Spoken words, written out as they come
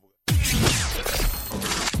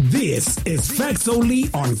This is Facts Only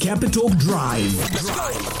on Capital Drive.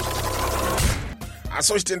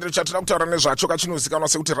 Aso chitendero chatira kutaura nezvacho kachinozikanwa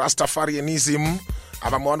sekuti Rastafarianism.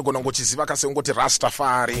 Avamwe vanogona ngochiziva kasengoti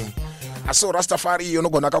Rastafari. Aso Rastafari iyo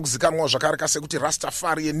nogona kakuzikanwa zvakare kasekuti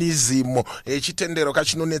Rastafarianism, chitendero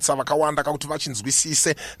kachinonetsa vakawanda kakuti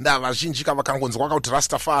vachinzwisise. Vazhinji kavakangonzwa kuti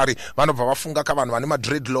Rastafari vanobva vafunga kavanhu vane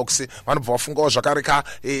madreadlocks, vanobva vafungawo zvakare ka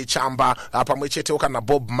chamba pamwe chetewo kana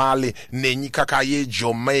Bob Marley nenyika kaye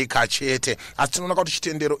Jamaica chete. Asi tinoona kuti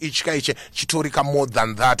chitendero ichi kaiche chitori ka more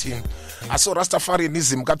than that. Aso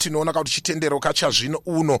Rastafarianism katinoona kuti chitendero kachazvino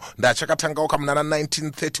uno ndachakatangawo kamuna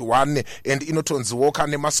 1931 and inotonziwo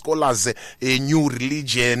kane mascholars a new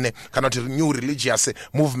religion kana kuti new religious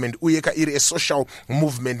movement uye ka iri a social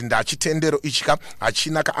movement. Ndachitendero ichika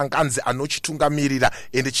hachina ka anganzi anochitungamirira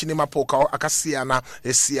and chine mapoka akasiyana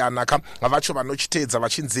siyana ka vacho vanochitedza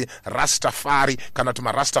vachinzi Rastafari kana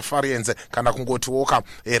kuti Rastafarians kana kungoti woka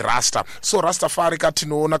Rasta. So Rastafari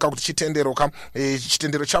katinoona kuti chitendero ka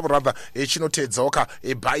chitendero chavo rather chinotedza woka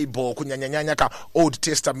Bible kunyanyanyanya ka Old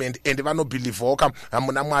Testament and vanobelieve woka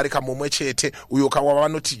muna Mwari ka mumwe chete uyo ka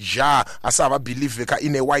vanoti ja asi havabhilive ka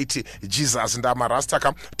ine white Jesus. Ndamarasta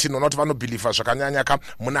ka tinoona kuti vanobhiliva zvakanyanya ka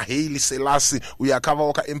muna Haile Selassie uyo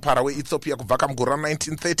akavawo ka emperor weEthiopia kubva kamugore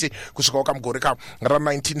ra1930 kusvikawo kamugore ka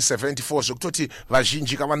ra1974 zvekutoti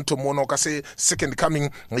vazhinji kavanotomuona ka second coming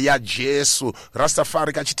yaJesu.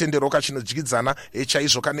 Rastafari kachitendero kachinodyidzana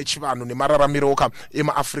chaizvo kane chivanhu nemararamiro ka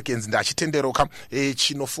emaAfricans. Ndachitendero ka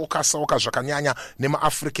chinofokasawo ka zvakanyanya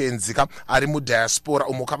nemaAfricans ka ari mudiaspora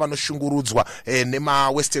umo kavanoshungurudzwa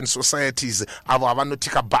nema-Western societies avo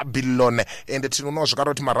avanotika Babylon. And tinoona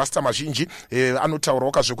zvakare kuti marasta mazhinji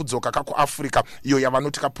anotaurawo kazvekudzoka kakuAfrica iyo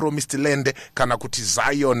yavanotika Promised Land kana kuti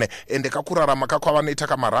Zion. And kakurarama kakwavanoita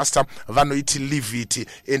kamarasta vanoiti Leave It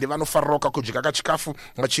and vanofarirawo kakudya kachikafu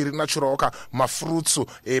chiri natural ka mafruits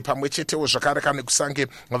pamwe chetewo zvakare kane kusange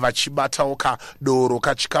vachibatawo kadoro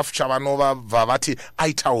kachikafu chavanova vavati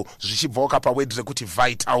aitawo zvichibvawo paword rekuti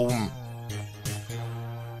vital.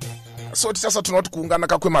 So titasa tunoti kuungana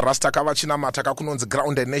kakwemarasta kavachinamata kakunonzi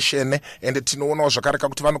ground nation and tinoonawo zvakare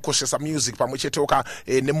kuti vanokoshesa music pamwe chetewo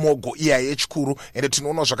nemogo iya yechikuru and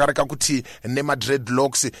tinoonawo zvakare kuti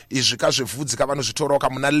nemadreadlocks izvi kazvevhudzi kavanozvitorawo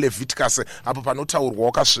kamuna Leviticus apo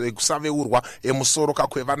panotaurwawo kusaveurwa musoro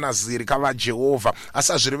kakwevanaziri kavaJehovha.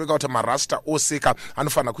 Asi azvireveka kuti marasta oseka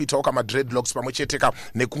anofanira kuitawo kamadreadlocks pamwe chete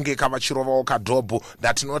nekunge kavachirovawo kadhobho.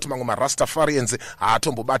 Ndatinoona kuti mamwe marastafarians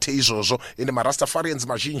haatombobate izvozvo and marastafarians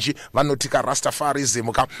mazhinji vanotika Rastafarism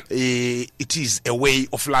it is a way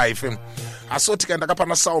of life. Aso tikaenda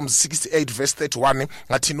kapana Psalms 68 verse 31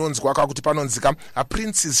 tinonzwa kuti panonzika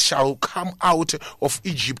princes shall come out of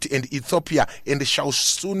Egypt and Ethiopia and shall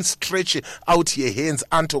soon stretch out your hands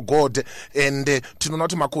unto God. And tinoona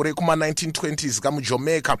kuti makore kuma 1920s kamu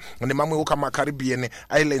Jamaica nemamwewo kama Caribbean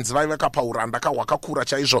islands vaiva kapauranda kahwakakura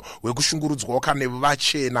chaizvo hwekushungurudzwawo kane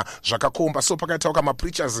vachena zvakakomba. So pakaitawo kama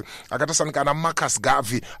preachers akatasanika ana Marcus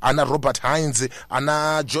Garvey, ana Robert Hines,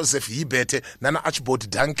 ana Joseph Hibert nana Archibald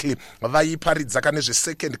Dunkley vaiparidza kane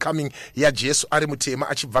second coming yaJesu ari mutema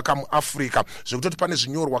achibva kamuAfrica zvekutoti pane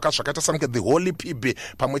zvinyorwa zvakaita samuke the Holy Pib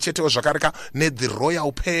pamwe chetewo zvakare ne the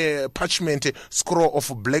Royal Parchment Scroll of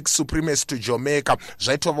Black Supremacy to Jamaica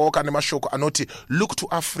zvaitovawo kane mashoko anoti look to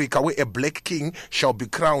Africa where a black king shall be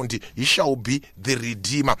crowned, he shall be the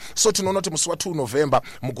redeemer. So tinoona kuti musi wa2 November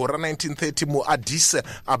mugore 1930 muAddis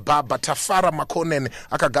Ababa Tafara Makonnen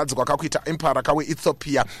akagadzirwa kakuita emperor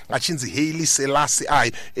kaweEthiopia achinzi Haile Selassie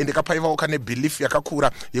I and kapaivawo kane belief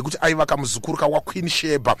yakakura yekuti aiva kamuzukuru kawaQueen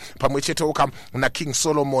Sheba pamwe chetewo na King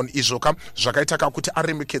Solomon. Izvo zvakaita kuti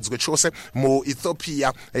aremekedzwe chose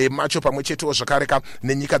muEthiopia macho pamwe chetewo zvakare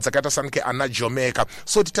nenyika dzakaita sanike ana Jamaica.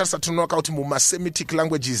 So titarisa tinoona kuti mumasemitic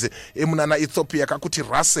languages emunana Ethiopia kakuti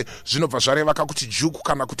rase zvinobva zvareva kakuti juku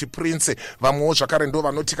kana kuti prince, vamwewo zvakare ndo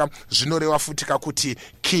vanotika zvinoreva futi kakuti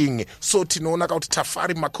king. So tinoona kuti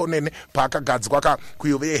Tafari Makonnen paakagadzwa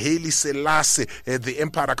kuyove Haile Selassie the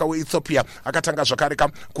emperor kaweEthiopia akatanga zvakare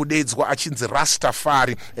kudedzwa achinzi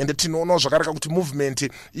Rastafari. And tinoona zvakare kuti movement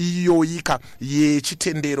iyoyika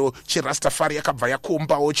yechitendero cheRastafari yakabva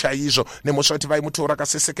yakombawo chaizvo nemhosva kuti vaimutora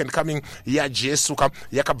second coming yaJesu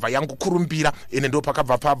yakabva yangukurumbira ene ndo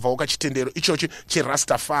pakabva pabvawo kachitendero ichochi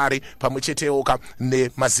cheRastafari pamwe chetewo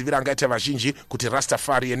nemaziviro angaita vazhinji kuti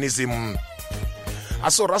Rastafarianism.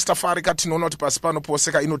 aso Rastafari katinoona kuti pasi pano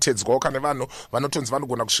poseka inotedzwawo kane vanhu vanotonzi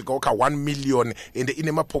vanogona kusvikawo ka 1 million ende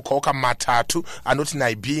ine mapoka oka matatu anoti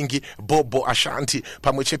naibingi Bobo Ashanti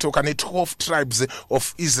pamwe chete kane 12 tribes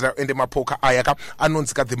of Israel ende mapoka aya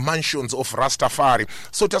anonzika the mansions of Rastafari.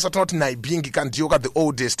 So tasatonoti naibingi kandiyo ka the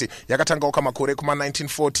oldest yakatanga ka makore kuma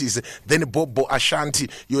 1940s, then Bobo Ashanti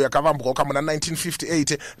yo yakavambwa ka muna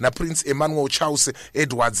 1958 na Prince Emmanuel Charles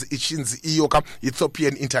Edwards ichinzi iyoka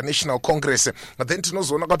Ethiopian International Congress. Then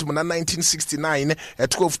tinozoona kuti muna 1969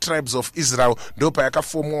 12 tribes of Israel ndopa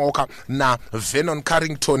yakafomwa na Vernon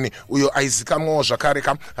Carrington uyo aizikanwa zvakare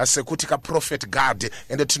sekuti ka prophet God,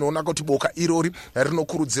 ende tinoona kuti boka irori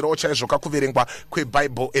rinokurudzirawo chaizvo kuverengwa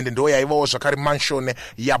kweBible ende ndo yaivawo zvakare mansion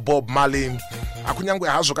ya Bob Marley. Akunyangwe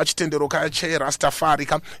hazvo kachitendero cheRastafari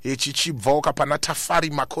chichibvawo pana Tafari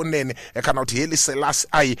Makonnen kana kuti Haile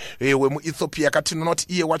Selassie wemuEthiopia katinoona kuti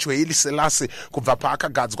iye wacho Haile Selassie kubva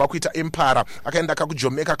paakagadzwa kuita empire akaenda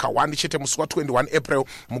kuJamaica ka1 chete musi wa21 April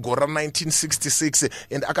mugore 1966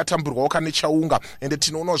 ende akatamburwawo nechaunga ende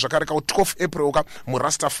tinoonawo zvakare ka12 April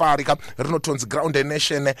muRastafari rinotonzi ground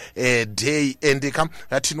nation day ende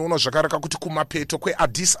tinoonawo zvakare kuti kumapeto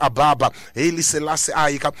kweAddis Ababa Haile Selassie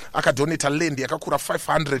akadonata land yakakura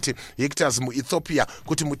 500 hectares muEthiopia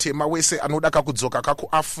kuti mutema wese anoda kudzoka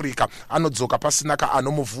kuAfrica anodzoka pasina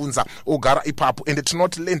anomuvhunza ogara ipapo ende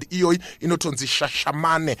tinoti land iyoyi inotonzi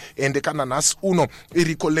Shashamane ende kana nhasi uno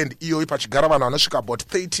iriko land iyoyi pachigara vanhu vanosvika about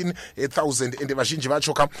 13,000 ende vazhinji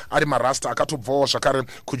vacho ari marasta akatobvawo zvakare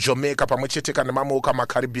kuJamaica pamwe chete nemamwe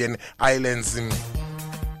maCaribbean Islands.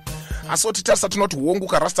 Asoti tasa tinoti hongu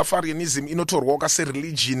Rastafarianism inotorwa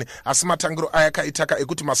sereligion asi matangiro ayakaitaka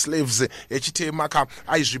ekuti maslaves echitema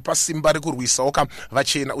aizvipa simba rekurwisawo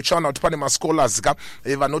vachena. Uchaona kuti pane mascholars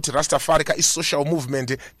vanoti Rastafari isocial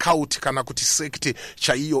movement cult kana kuti sect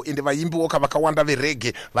chaiyo ende vaimbiwo vakawanda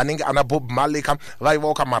verege vanenge ana Bob Marley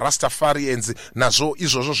vaivawo maRastafarians nazvo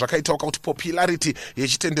izvozvo zvakaitawo kuti popularity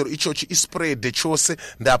yechitendero ichochi ispread chose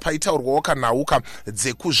ndapaitaurwawo kanhauka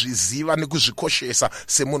dzekuzviziva nekuzvikoshesa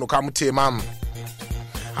semunhu kamutema.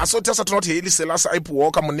 Aso tasa tinoti Haile Selassie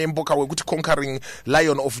aipuwawo munembo wekuti conquering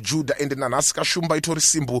lion of Judah ende nanhasi kashumba itori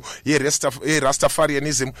simbu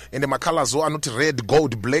yeRastafarianism ende makalazo anoti red,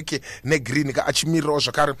 gold, black negreen achimirirawo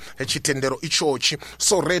zvakare chitendero ichochi.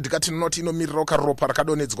 So red katinoti inomirirawo ropa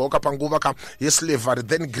rakadonedzwawo panguva yeslavery,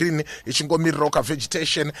 then green ichingomirirawo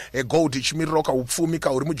vegetation, gold ichimirirawo upfumi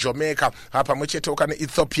huri muJamaica pamwe chete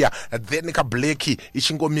neEthiopia, then black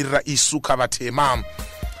ichingomirira isu vatema.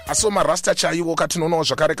 Aso marasta chaiwo katinonawo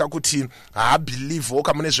zvakare kuti haabhilivhawo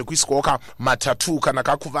mune zvekuiswawo matatu kana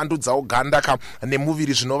kakuvandudzawo ganda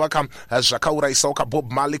nemuviri zvinova zvakaurayisawo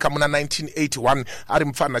Bob Marley muna 1981 ari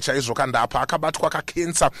mupfanha chaizvo ndapa akabatwa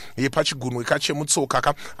kensa yepachigunwe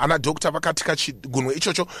chemutsoka. Ana dokta vakati kachigunwe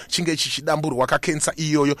ichocho chinge chichidamburwa kensa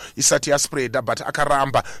iyoyo isati yaspreada, but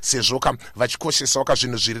akaramba sezvo vachikoshesawo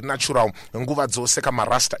zvinhu zviri natural nguva dzose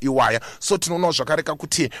marasta iwaya. So tinoonawo zvakare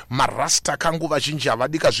kuti marasta kanguva zhinji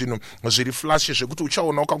havadi zvinhu zviri flash zvekuti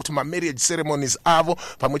uchaonawo kuti marriage ceremonies avo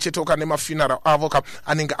pamwe chete nemafuneral avo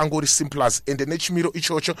anenge angori simple as ende nechimiro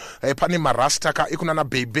ichocho pane marasta ekunana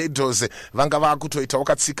Barbados vanga vakutoitawo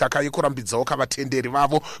tsika yekurambidzawo vatenderi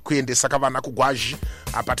vavo kuendesa vana kugwazhi,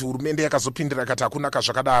 but hurumende yakazopindira ikati hakuna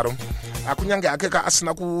zvakadaro. Akunyange ake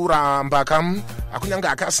asina kuramba akunyange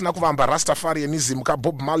ake asina kuvamba Rastafarianism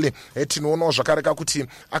Bob Marley tinoonawo zvakare kuti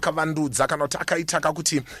akavandudza kana kuti akaita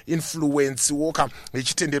kuti influence woka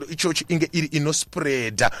chitendero ichochi inge iri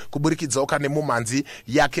inospreada kuburikidzawo nemumhanzi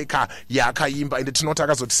yake yaakaimba ende tinoti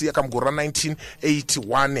akazotisiya mugore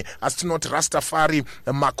 1981. Asi tinoti Rastafari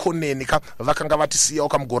Makonnen vakanga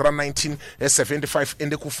vatisiyawo mugore 1975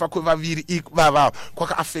 ende kufa kwevaviri ivava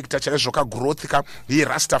kwakaafekta chaizvo growth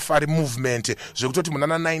yeRastafari movement zvekutoti muna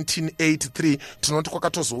 1983 tinoti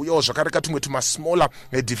kwakatozouyawo zvakare tumwe tumasmaller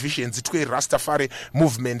divisions tweRastafari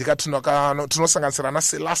movement tinosanganisira na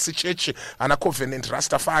Selassie Church, ana Covenant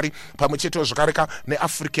Rastafari pamwe chete zvakare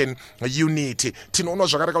neAfrican Unity. Tinoona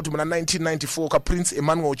zvakare kuti muna 1994 Prince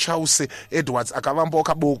Emmanuel Charles Edwards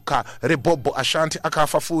akavambawo boka reBobo Ashanti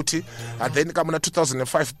akafa futi. Then muna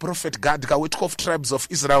 2005 prophet God we12 tribes of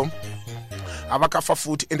Israel avakafa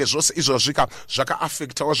futi ende zvose izvozvi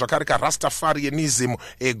zvakaafektawo zvakare Rastafarianism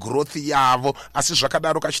growth yavo. Asi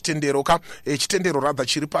zvakadaro chitendero chitendero radha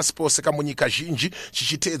chiri pasi pose munyika zhinji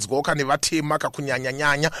chichiteedzwawo nevatema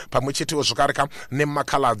kunyanyanyanya pamwe chetewo zvakare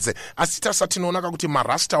nemakaladze. Asi tasa tinoona kuti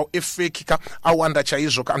marasta efeki awanda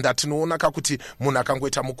chaizvo anda tinoona kuti munhu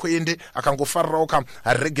akangoita mukwende akangofarirawo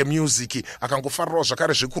reggae music akangofarirawo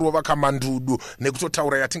zvakare zvekurova mandudu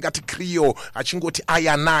nekutotaura yatingati Creole achingoti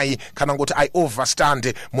ayanai kana ngoti I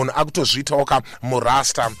overstand munhu akutozviitawo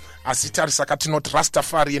murasta. Asi tarisaka tinoti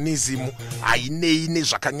Rastafarianism hainei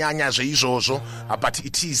nezvakanyanya zveizvozvo, but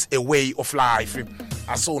it is a way of life.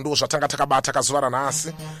 Aso ndo zvatanga takabata kazuva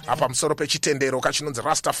ranhasi pamusoro pechitendero kachinonzi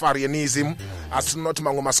Rastafarianism. Asi tinoti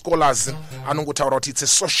mamwe mascholars anongotaura kuti it's a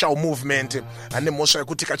social movement, ane mhosva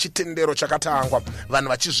yekuti kachitendero chakatangwa vanhu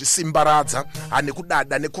vachizvisimbaradza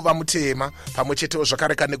nekudada nekuva mutema pamwe chetewo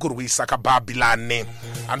zvakareka nekurwisa kabhabhilani.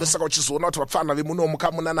 Andosaka uchizoona kuti vapfana vemunomu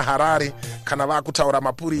kamunana Harare kana vakutaura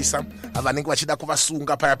mapurisa vanenge vachida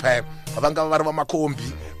kuvasunga paya vangava vari vamakombi,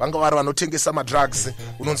 vangava vari vanotengesa madrugs,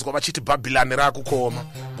 unonzwa vachiti bhabhilani rakukoma,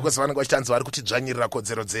 because vanenge vachitanzi vari kutidzvanyirira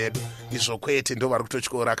kodzero dzedu. Izvo kwete ndo vari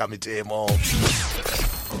kutotyora kamitemo.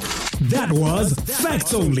 That was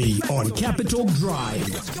Facts Only on Capital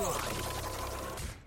Drive.